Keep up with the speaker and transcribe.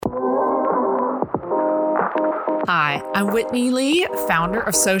Hi, I'm Whitney Lee, founder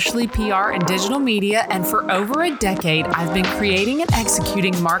of Socially PR and Digital Media, and for over a decade, I've been creating and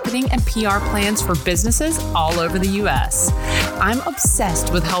executing marketing and PR plans for businesses all over the U.S. I'm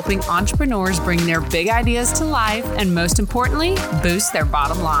obsessed with helping entrepreneurs bring their big ideas to life and, most importantly, boost their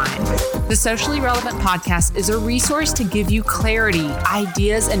bottom line. The Socially Relevant Podcast is a resource to give you clarity,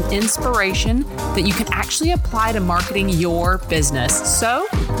 ideas, and inspiration that you can actually apply to marketing your business. So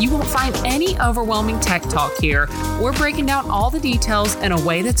you won't find any overwhelming tech talk here. We're breaking down all the details in a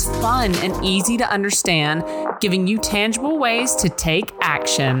way that's fun and easy to understand, giving you tangible ways to take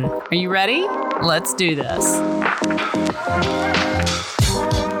action. Are you ready? Let's do this.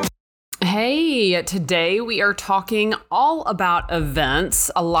 Hey, today we are talking all about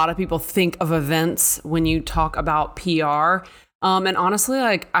events. A lot of people think of events when you talk about PR. And honestly,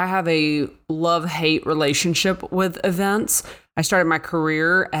 I have a love-hate relationship with events. I started my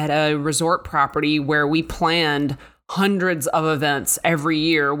career at a resort property where we planned hundreds of events every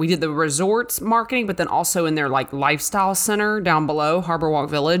year. We did the resort's marketing, but then also in their lifestyle center down below, Harbor Walk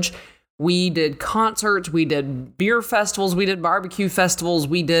Village. We did concerts, we did beer festivals, we did barbecue festivals,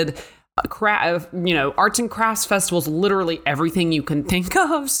 we did arts and crafts festivals, literally everything you can think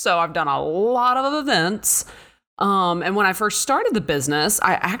of. So I've done a lot of events. And when I first started the business,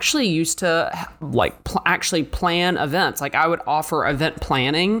 I actually used to actually plan events. I would offer event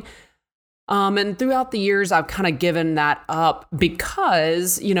planning. And throughout the years, I've kind of given that up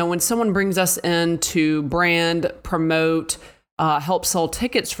because, when someone brings us in to brand, promote, help sell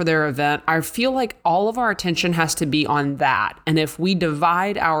tickets for their event, I feel like all of our attention has to be on that. And if we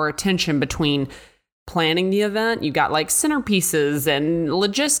divide our attention between planning the event, you got centerpieces and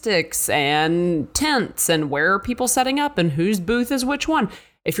logistics and tents and where are people setting up and whose booth is which one.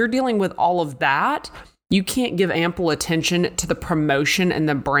 If you're dealing with all of that, you can't give ample attention to the promotion and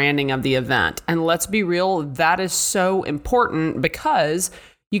the branding of the event. And let's be real, that is so important because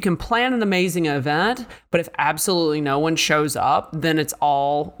you can plan an amazing event, but if absolutely no one shows up, then it's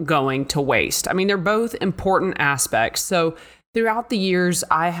all going to waste. I mean, they're both important aspects. So throughout the years,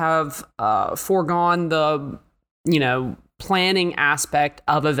 I have foregone the, planning aspect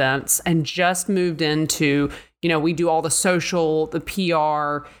of events and just moved into, we do all the social, the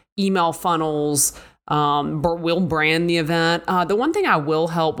PR, email funnels. We'll brand the event. The one thing I will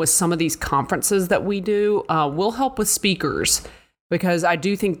help with some of these conferences that we do, we'll help with speakers. Because I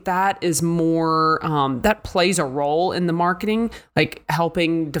do think that is more, that plays a role in the marketing,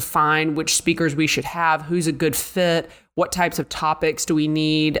 helping define which speakers we should have, who's a good fit, what types of topics do we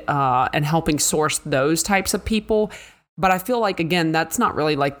need, and helping source those types of people. But I feel again, that's not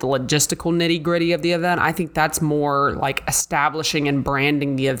really the logistical nitty gritty of the event. I think that's more establishing and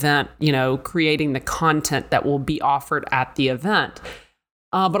branding the event, creating the content that will be offered at the event.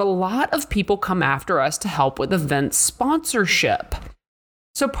 But a lot of people come after us to help with event sponsorship.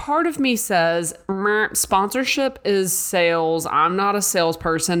 So part of me says, sponsorship is sales. I'm not a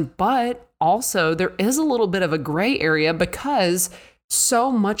salesperson, but also there is a little bit of a gray area because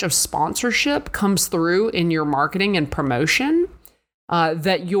so much of sponsorship comes through in your marketing and promotion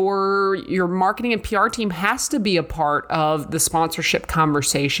that your marketing and PR team has to be a part of the sponsorship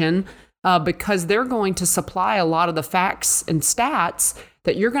conversation because they're going to supply a lot of the facts and stats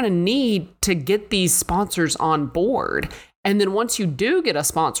that you're going to need to get these sponsors on board. And then once you do get a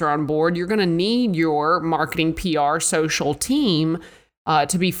sponsor on board, you're going to need your marketing, PR, social team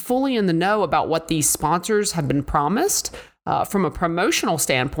to be fully in the know about what these sponsors have been promised from a promotional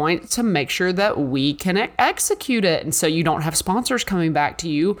standpoint to make sure that we can execute it. And so you don't have sponsors coming back to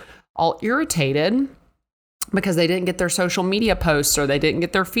you all irritated because they didn't get their social media posts or they didn't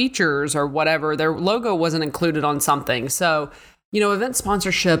get their features or whatever. Their logo wasn't included on something. So event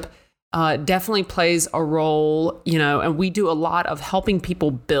sponsorship definitely plays a role, and we do a lot of helping people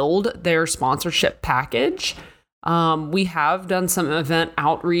build their sponsorship package. We have done some event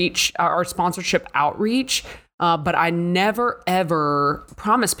outreach or sponsorship outreach, but I never, ever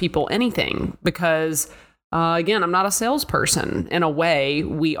promise people anything because, again, I'm not a salesperson. In a way,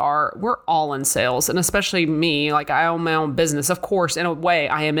 we're all in sales, and especially me, I own my own business. Of course, in a way,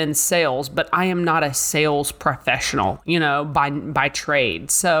 I am in sales, but I am not a sales professional, by trade.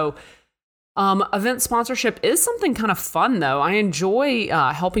 So event sponsorship is something kind of fun, though. I enjoy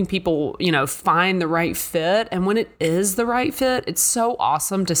helping people, find the right fit. And when it is the right fit, it's so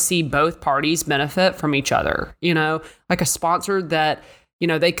awesome to see both parties benefit from each other, a sponsor that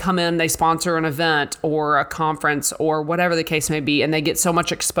they come in, they sponsor an event or a conference or whatever the case may be, and they get so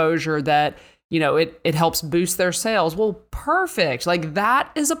much exposure that, it helps boost their sales. Well, perfect. That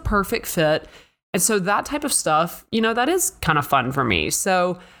is a perfect fit. And so that type of stuff, that is kind of fun for me.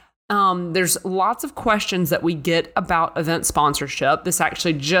 So there's lots of questions that we get about event sponsorship. This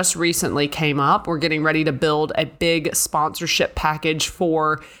actually just recently came up. We're getting ready to build a big sponsorship package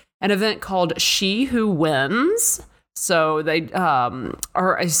for an event called She Who Wins. So they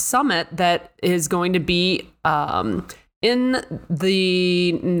are a summit that is going to be in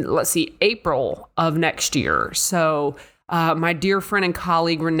April of next year. So my dear friend and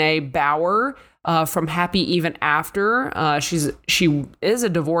colleague, Renee Bauer, from Happy Even After. She is a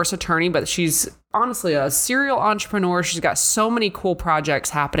divorce attorney, but she's honestly a serial entrepreneur. She's got so many cool projects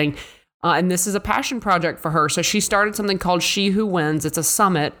happening. And this is a passion project for her. So she started something called She Who Wins. It's a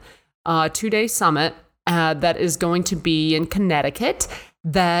summit, 2-day summit that is going to be in Connecticut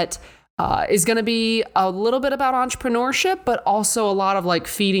that is going to be a little bit about entrepreneurship, but also a lot of like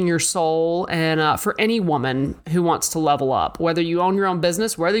feeding your soul and for any woman who wants to level up, whether you own your own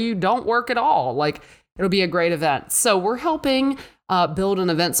business, whether you don't work at all, like it'll be a great event. So we're helping build an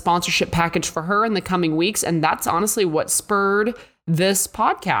event sponsorship package for her in the coming weeks. And that's honestly what spurred this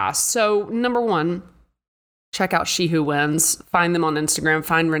podcast. So number one, check out She Who Wins, find them on Instagram,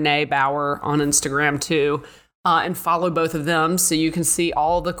 find Renee Bauer on Instagram too. And follow both of them so you can see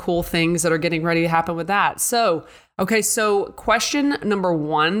all the cool things that are getting ready to happen with that. So question number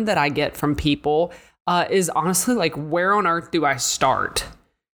one that I get from people is honestly like, where on earth do I start?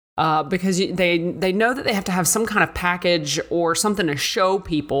 Because they know that they have to have some kind of package or something to show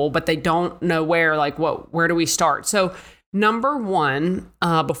people, but they don't know where do we start? So number one,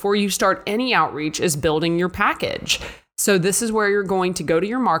 before you start any outreach, is building your package. So this is where you're going to go to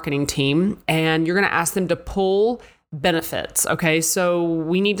your marketing team and you're going to ask them to pull benefits. Okay, so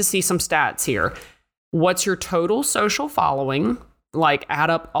we need to see some stats here. What's your total social following? Like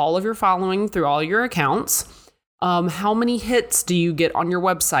add up all of your following through all your accounts. How many hits do you get on your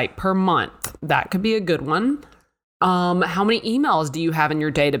website per month? That could be a good one. How many emails do you have in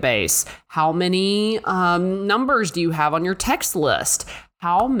your database? How many numbers do you have on your text list?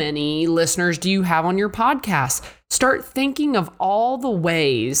 How many listeners do you have on your podcast? Start thinking of all the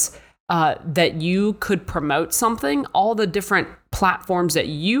ways that you could promote something, all the different platforms that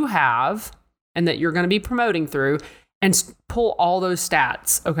you have and that you're going to be promoting through, and pull all those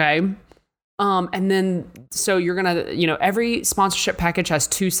stats, okay? And then, so you're going to, every sponsorship package has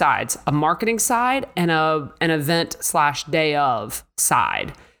two sides, a marketing side and an event/day of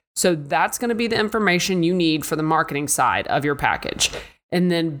side. So that's going to be the information you need for the marketing side of your package. And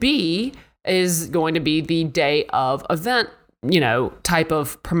then B is going to be the day of event, type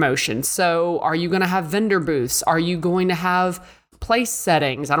of promotion. So are you going to have vendor booths? Are you going to have place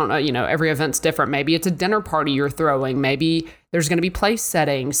settings? I don't know, every event's different. Maybe it's a dinner party you're throwing. Maybe there's going to be place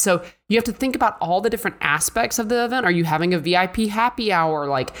settings. So you have to think about all the different aspects of the event. Are you having a VIP happy hour?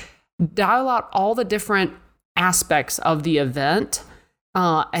 Like dial out all the different aspects of the event.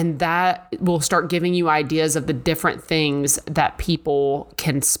 And that will start giving you ideas of the different things that people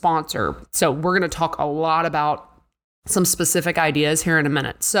can sponsor. So we're going to talk a lot about some specific ideas here in a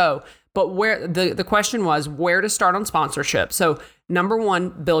minute. So, but where the question was where to start on sponsorship. So number one,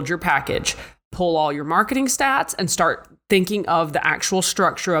 build your package, pull all your marketing stats and start thinking of the actual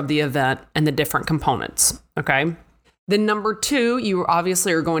structure of the event and the different components. Okay. Then number two, you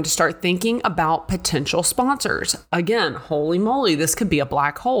obviously are going to start thinking about potential sponsors. Again, holy moly, this could be a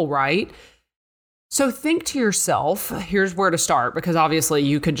black hole, right? So think to yourself, here's where to start, because obviously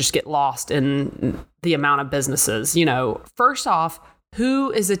you could just get lost in the amount of businesses. First off,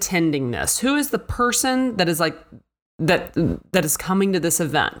 who is attending this? Who is the person that is that is coming to this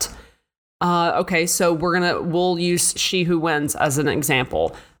event? Okay, so we'll use She Who Wins as an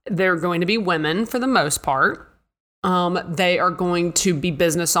example. They're going to be women for the most part. They are going to be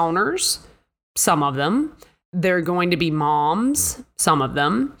business owners, some of them. They're going to be moms, some of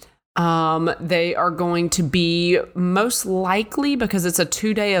them. They are going to be most likely, because it's a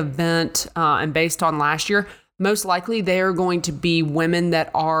 2-day event and based on last year, most likely they are going to be women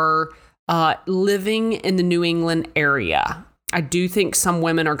that are living in the New England area. I do think some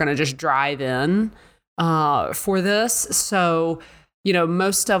women are going to just drive in for this. So,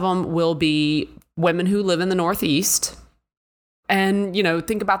 most of them will be women who live in the Northeast, and,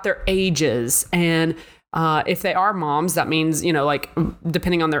 think about their ages. And if they are moms, that means,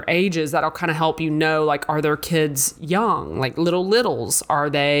 depending on their ages, that'll kind of help are their kids young, like littles? Are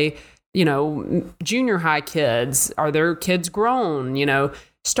they, junior high kids? Are their kids grown?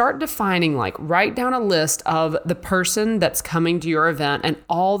 Start defining, write down a list of the person that's coming to your event and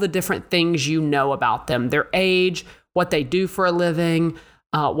all the different things about them, their age, what they do for a living,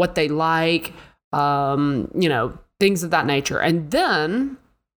 what they like, things of that nature. And then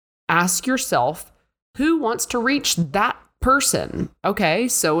ask yourself, who wants to reach that person. Okay,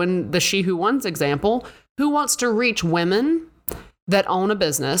 so in the She Who Wons example, who wants to reach women that own a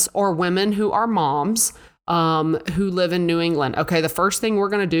business or women who are moms who live in New England? Okay, the first thing we're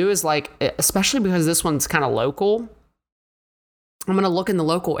going to do is like, especially because this one's kind of local, I'm going to look in the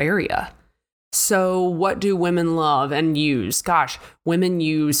local area. So what do women love and use? Gosh, women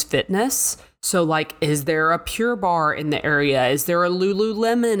use fitness. So like, is there a Pure Barre in the area? Is there a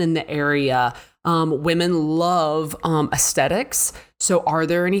Lululemon in the area? Women love aesthetics. So are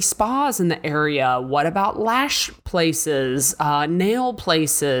there any spas in the area? What about lash places, nail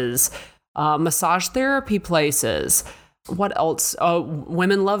places, massage therapy places? What else?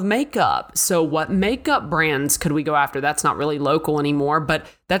 Women love makeup. So what makeup brands could we go after? That's not really local anymore, but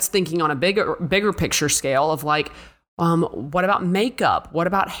that's thinking on a bigger picture scale of like, what about makeup? What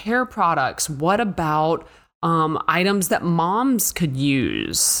about hair products? What about items that moms could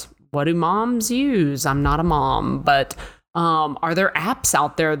use? What do moms use? I'm not a mom, but are there apps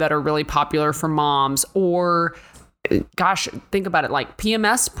out there that are really popular for moms? Or gosh, think about it, like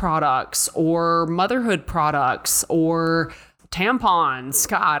PMS products or motherhood products or tampons.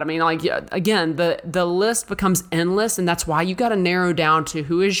 God, I mean, like, again, the list becomes endless. And that's why you got to narrow down to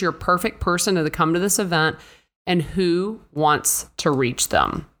who is your perfect person to come to this event and who wants to reach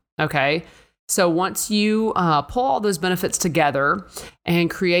them. Okay. So once you pull all those benefits together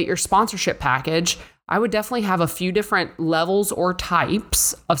and create your sponsorship package, I would definitely have a few different levels or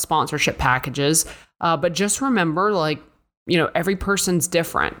types of sponsorship packages. But just remember, like, every person's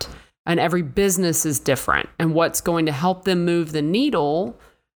different and every business is different. And what's going to help them move the needle,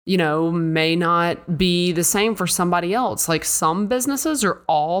 may not be the same for somebody else. Like some businesses are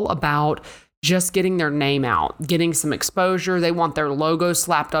all about just getting their name out, getting some exposure. They want their logo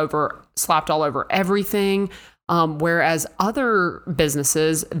slapped all over everything. Whereas other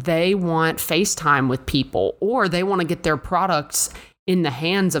businesses, they want FaceTime with people, or they want to get their products in the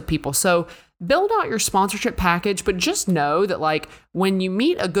hands of people. So build out your sponsorship package, but just know that like when you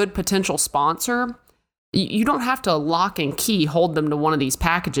meet a good potential sponsor, you don't have to lock and key hold them to one of these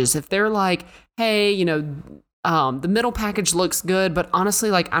packages. If they're like, hey, the middle package looks good, but honestly,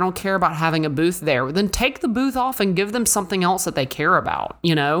 like, I don't care about having a booth there, then take the booth off and give them something else that they care about,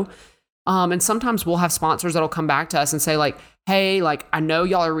 And sometimes we'll have sponsors that'll come back to us and say like, hey, like, I know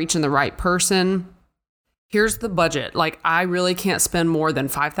y'all are reaching the right person. Here's the budget. Like, I really can't spend more than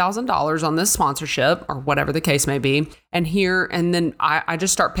 $5,000 on this sponsorship or whatever the case may be. And then I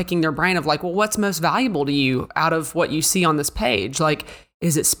just start picking their brain of like, well, what's most valuable to you out of what you see on this page? Like,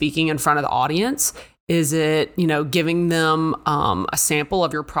 is it speaking in front of the audience? Is it, giving them a sample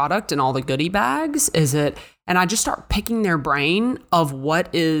of your product and all the goodie bags? And I just start picking their brain of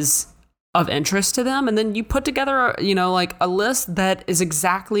what is of interest to them. And then you put together, like a list that is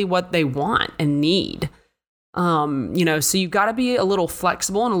exactly what they want and need. So you've got to be a little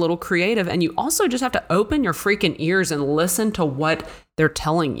flexible and a little creative. And you also just have to open your freaking ears and listen to what they're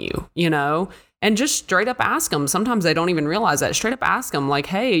telling you, and just straight up ask them. Sometimes they don't even realize that. Straight up ask them like,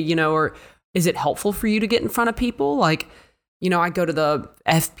 hey, or is it helpful for you to get in front of people? Like, I go to the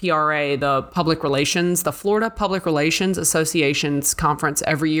FPRA, the Florida Public Relations Association's conference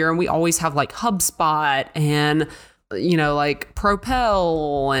every year. And we always have like HubSpot and, like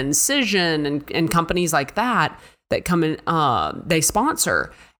Propel and Cision and companies like that come in, they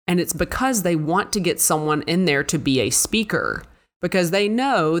sponsor. And it's because they want to get someone in there to be a speaker, because they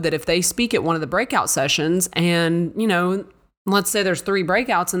know that if they speak at one of the breakout sessions and, let's say there's 3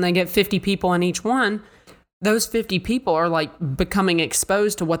 breakouts and they get 50 people in each one, those 50 people are like becoming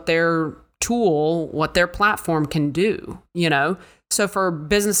exposed to what their tool, what their platform can do, So for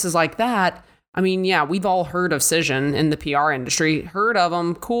businesses like that, I mean, yeah, we've all heard of Cision in the PR industry, heard of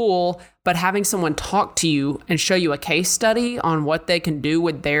them, cool. But having someone talk to you and show you a case study on what they can do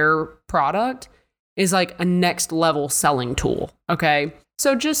with their product is like a next level selling tool. Okay.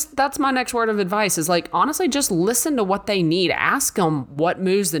 So that's my next word of advice is like, honestly, just listen to what they need. Ask them what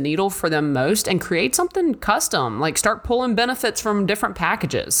moves the needle for them most and create something custom, like start pulling benefits from different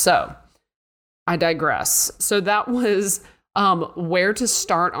packages. So I digress. So that was where to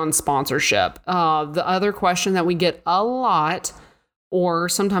start on sponsorship. The other question that we get a lot, or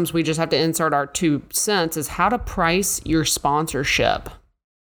sometimes we just have to insert our 2 cents, is how to price your sponsorship.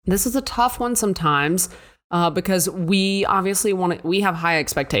 This is a tough one sometimes. Because we obviously we have high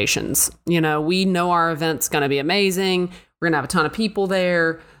expectations. We know our event's going to be amazing. We're going to have a ton of people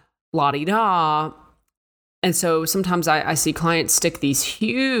there, la-di-da. And so sometimes I see clients stick these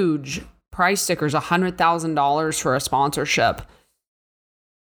huge price stickers, $100,000 for a sponsorship.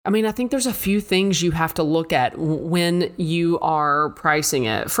 I mean, I think there's a few things you have to look at when you are pricing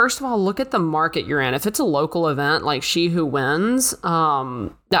it. First of all, look at the market you're in. If it's a local event like She Who Wins, a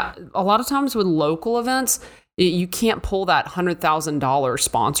lot of times with local events, you can't pull that $100,000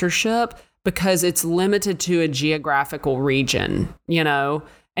 sponsorship because it's limited to a geographical region,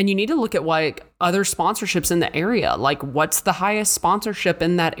 and you need to look at like other sponsorships in the area. Like, what's the highest sponsorship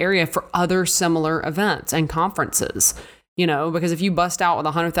in that area for other similar events and conferences? Because if you bust out with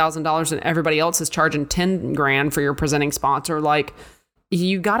 $100,000 and everybody else is charging 10 grand for your presenting sponsor, like,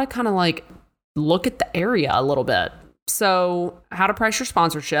 you got to kind of like look at the area a little bit. So how to price your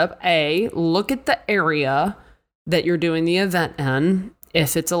sponsorship? Look at the area that you're doing the event in,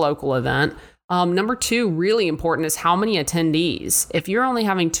 if it's a local event. Number 2, really important, is how many attendees. If you're only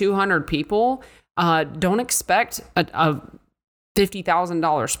having 200 people, don't expect a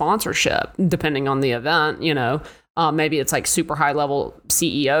 $50,000 sponsorship, depending on the event, maybe it's like super high level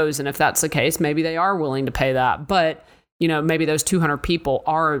CEOs. And if that's the case, maybe they are willing to pay that. But, maybe those 200 people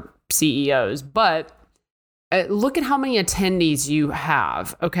are CEOs. But look at how many attendees you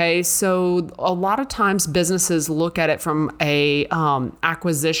have. Okay. So a lot of times businesses look at it from a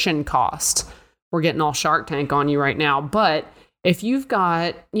acquisition cost. We're getting all Shark Tank on you right now. But if you've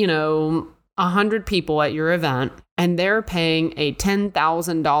got, 100 people at your event and they're paying a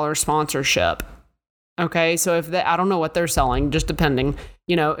 $10,000 sponsorship. Okay. So I don't know what they're selling, just depending,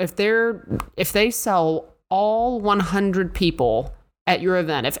 if they sell all 100 people at your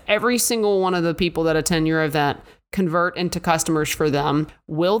event, if every single one of the people that attend your event convert into customers for them,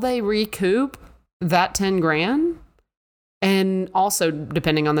 will they recoup that 10 grand? And also,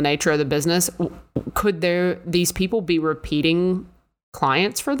 depending on the nature of the business, could these people be repeating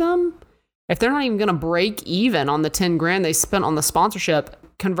clients for them? If they're not even going to break even on the 10 grand they spent on the sponsorship,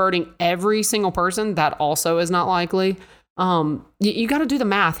 converting every single person, that also is not likely. You got to do the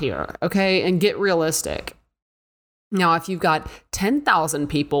math here, okay, and get realistic. Now, if you've got 10,000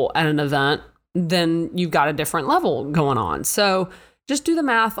 people at an event, then you've got a different level going on. So just do the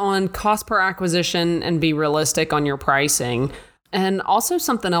math on cost per acquisition and be realistic on your pricing. And also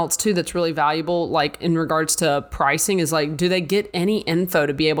something else too that's really valuable, like in regards to pricing, is like, do they get any info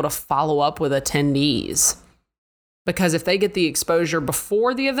to be able to follow up with attendees? Because if they get the exposure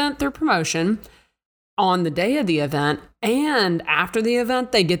before the event through promotion, on the day of the event, and after the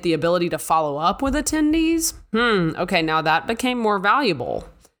event, they get the ability to follow up with attendees. Okay, now that became more valuable.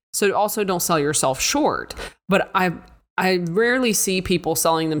 So also don't sell yourself short. But I rarely see people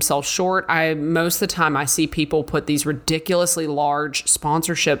selling themselves short. Most of the time I see people put these ridiculously large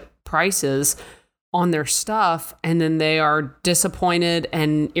sponsorship prices on their stuff, and then they are disappointed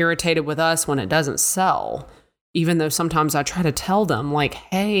and irritated with us when it doesn't sell. Even though sometimes I try to tell them like,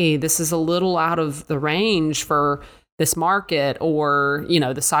 hey, this is a little out of the range for this market, or,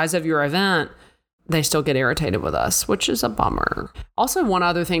 the size of your event, they still get irritated with us, which is a bummer. Also, one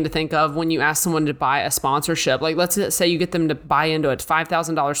other thing to think of when you ask someone to buy a sponsorship, like let's say you get them to buy into a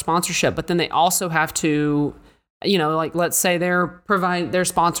 $5,000 sponsorship, but then they also have to, like let's say they're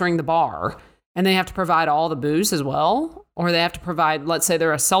sponsoring the bar and they have to provide all the booze as well, or they have to provide, let's say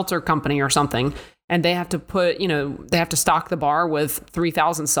they're a seltzer company or something, and they have to put, they have to stock the bar with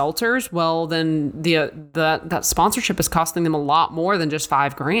 3,000 seltzers. Well, then that sponsorship is costing them a lot more than just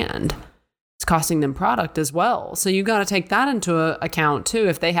 $5,000. It's costing them product as well. So you got to take that into account too.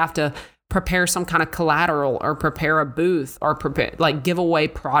 If they have to prepare some kind of collateral or prepare a booth or give away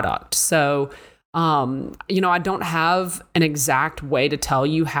product. So, I don't have an exact way to tell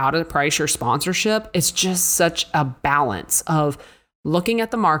you how to price your sponsorship. It's just such a balance of looking at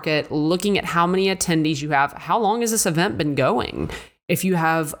the market, looking at how many attendees you have, how long has this event been going? If you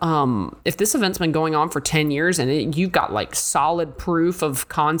have, if this event's been going on for 10 years and you've got like solid proof of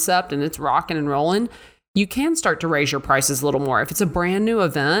concept and it's rocking and rolling, you can start to raise your prices a little more. If it's a brand new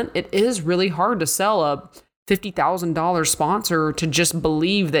event, it is really hard to sell a $50,000 sponsor to just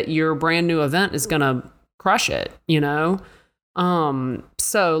believe that your brand new event is going to crush it,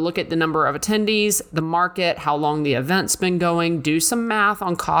 So look at the number of attendees, the market, how long the event's been going, do some math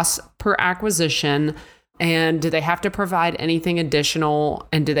on costs per acquisition, and do they have to provide anything additional,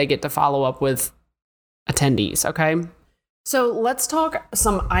 and do they get to follow up with attendees, okay? So let's talk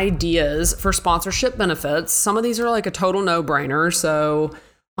some ideas for sponsorship benefits. Some of these are like a total no-brainer, so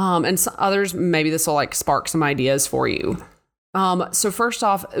and some others, maybe this will like spark some ideas for you. So first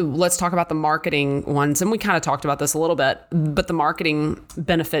off, let's talk about the marketing ones. And we kind of talked about this a little bit, but the marketing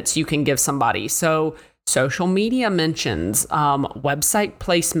benefits you can give somebody. So social media mentions, website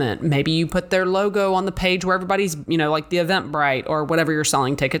placement. Maybe you put their logo on the page where everybody's, like the Eventbrite or whatever you're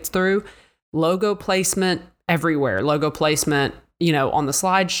selling tickets through. Logo placement everywhere. Logo placement, on the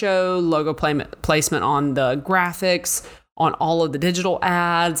slideshow, logo placement on the graphics, on all of the digital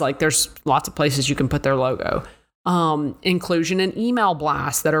ads. Like there's lots of places you can put their logo. Inclusion in email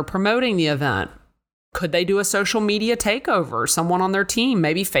blasts that are promoting the event. Could they do a social media takeover? Someone on their team,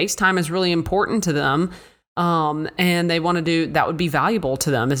 maybe FaceTime is really important to them. And they want to do, that would be valuable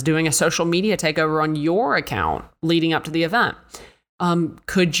to them, is doing a social media takeover on your account leading up to the event.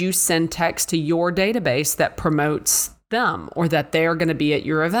 Could you send text to your database that promotes them or that they're going to be at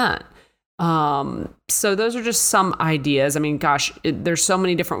your event? So those are just some ideas. I mean, gosh, there's so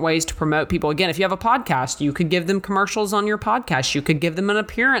many different ways to promote people. Again, if you have a podcast, you could give them commercials on your podcast. You could give them an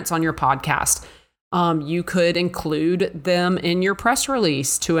appearance on your podcast. You could include them in your press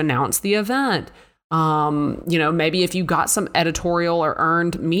release to announce the event. Maybe if you got some editorial or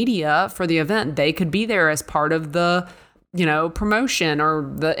earned media for the event, they could be there as part of the, promotion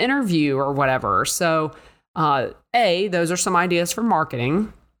or the interview or whatever. So, those are some ideas for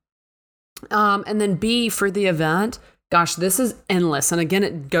marketing. And then B, for the event, gosh, this is endless. And again,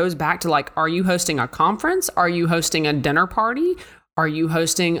 it goes back to like, are you hosting a conference? Are you hosting a dinner party? Are you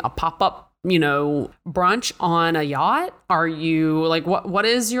hosting a pop-up, brunch on a yacht? Are you like, what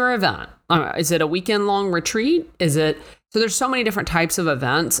is your event? Is it a weekend long retreat? So there's so many different types of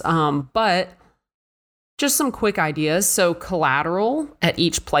events, but just some quick ideas. So collateral at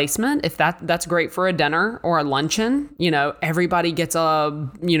each placement, if that's great for a dinner or a luncheon, everybody gets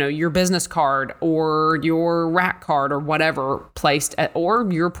your business card or your rack card or whatever placed at,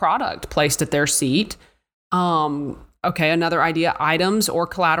 or your product placed at their seat. Okay, another idea, items or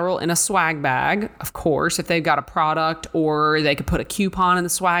collateral in a swag bag. Of course, if they've got a product, or they could put a coupon in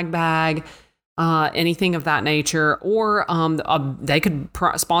the swag bag, anything of that nature. Or they could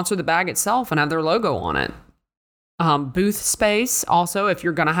sponsor the bag itself and have their logo on it. Booth space, also, if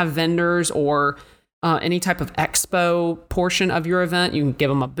you're going to have vendors or any type of expo portion of your event, you can give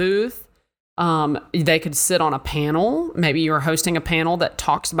them a booth. They could sit on a panel. Maybe you're hosting a panel that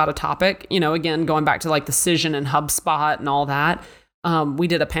talks about a topic, again, going back to like the Cision and HubSpot and all that. We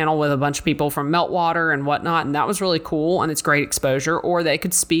did a panel with a bunch of people from Meltwater and whatnot, and that was really cool, and it's great exposure. Or they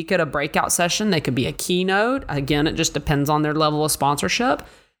could speak at a breakout session. They could be a keynote. Again, it just depends on their level of sponsorship.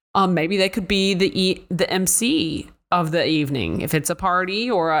 Maybe they could be the MC of the evening. If it's a party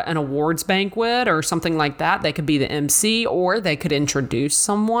or an awards banquet or something like that, they could be the MC, or they could introduce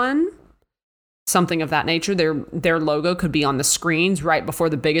someone. Something of that nature. Their logo could be on the screens right before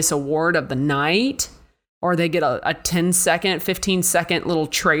the biggest award of the night, or they get a 10-second, 15-second little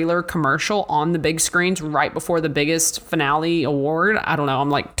trailer commercial on the big screens right before the biggest finale award. I don't know.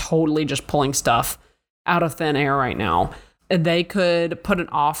 I'm like totally just pulling stuff out of thin air right now. They could put an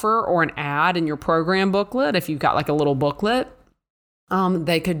offer or an ad in your program booklet if you've got like a little booklet.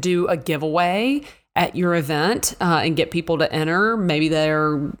 They could do a giveaway at your event and get people to enter. Maybe they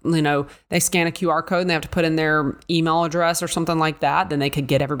scan a QR code and they have to put in their email address or something like that. Then they could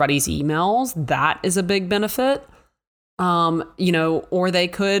get everybody's emails. That is a big benefit. Or they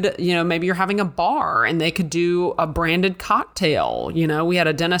could, maybe you're having a bar and they could do a branded cocktail. We had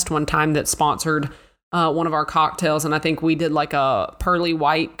a dentist one time that sponsored one of our cocktails, and I think we did like a pearly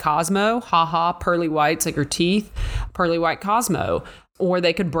white Cosmo. Pearly white's like your teeth. Pearly white Cosmo. Or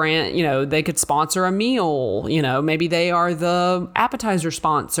they could they could sponsor a meal. Maybe they are the appetizer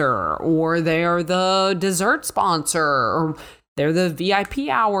sponsor, or they are the dessert sponsor, or they're the VIP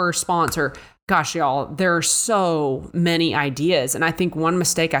hour sponsor. Gosh, y'all, there are so many ideas. And I think one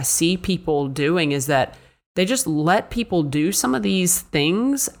mistake I see people doing is that they just let people do some of these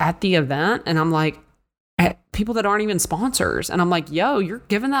things at the event. And I'm like, people that aren't even sponsors. And I'm like, yo, you're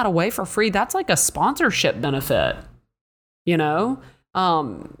giving that away for free. That's like a sponsorship benefit,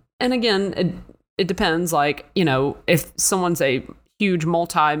 And again, it depends. Like, if someone's a huge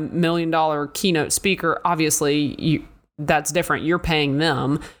multi-million-dollar keynote speaker, obviously that's different. You're paying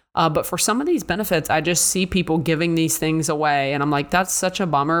them. But for some of these benefits, I just see people giving these things away. And I'm like, that's such a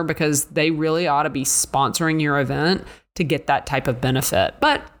bummer, because they really ought to be sponsoring your event to get that type of benefit.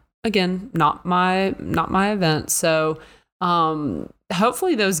 But again, not my event. So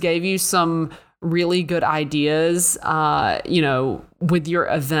hopefully those gave you some really good ideas, with your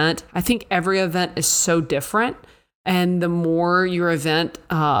event. I think every event is so different. And the more your event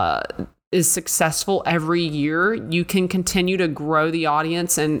is successful every year, you can continue to grow the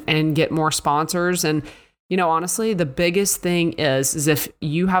audience and get more sponsors. And, honestly, the biggest thing is if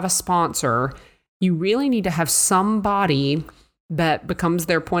you have a sponsor, you really need to have somebody that becomes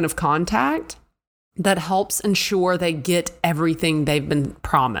their point of contact that helps ensure they get everything they've been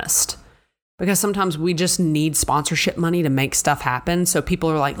promised. Because sometimes we just need sponsorship money to make stuff happen. So people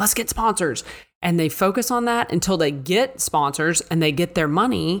are like, let's get sponsors. and they focus on that until they get sponsors and they get their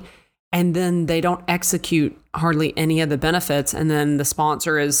money, and then they don't execute hardly any of the benefits, and then the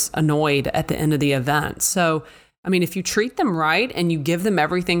sponsor is annoyed at the end of the event. So, I mean, if you treat them right and you give them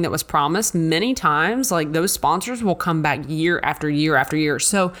everything that was promised, many times, like those sponsors will come back year after year after year.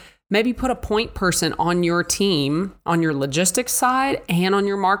 So maybe put a point person on your team, on your logistics side and on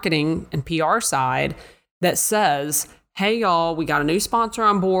your marketing and PR side that says, hey, y'all, we got a new sponsor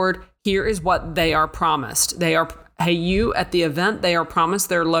on board. Here is what they are promised. Hey, you at the event, they are promised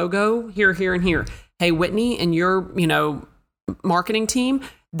their logo here, here, and here. Hey, Whitney and your, marketing team,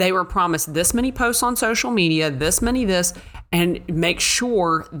 they were promised this many posts on social media, this, and make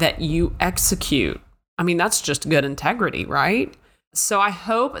sure that you execute. I mean, that's just good integrity, right? So I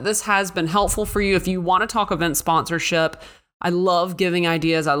hope this has been helpful for you. If you want to talk event sponsorship, I love giving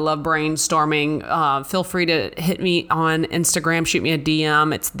ideas. I love brainstorming. Feel free to hit me on Instagram, shoot me a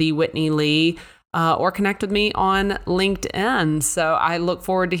DM. It's the Whitney Lee, or connect with me on LinkedIn. So I look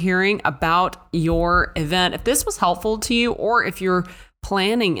forward to hearing about your event. If this was helpful to you, or if you're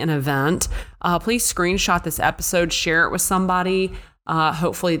planning an event, please screenshot this episode, share it with somebody.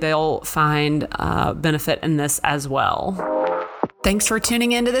 Hopefully they'll find benefit in this as well. Thanks for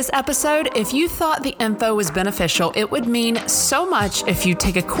tuning into this episode. If you thought the info was beneficial, it would mean so much if you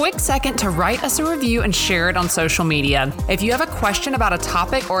take a quick second to write us a review and share it on social media. If you have a question about a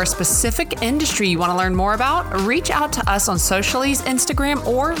topic or a specific industry you want to learn more about, reach out to us on Socially's Instagram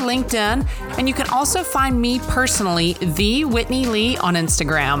or LinkedIn. And you can also find me personally, The Whitney Lee, on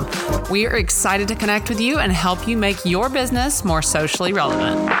Instagram. We are excited to connect with you and help you make your business more socially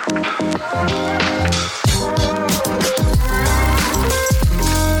relevant.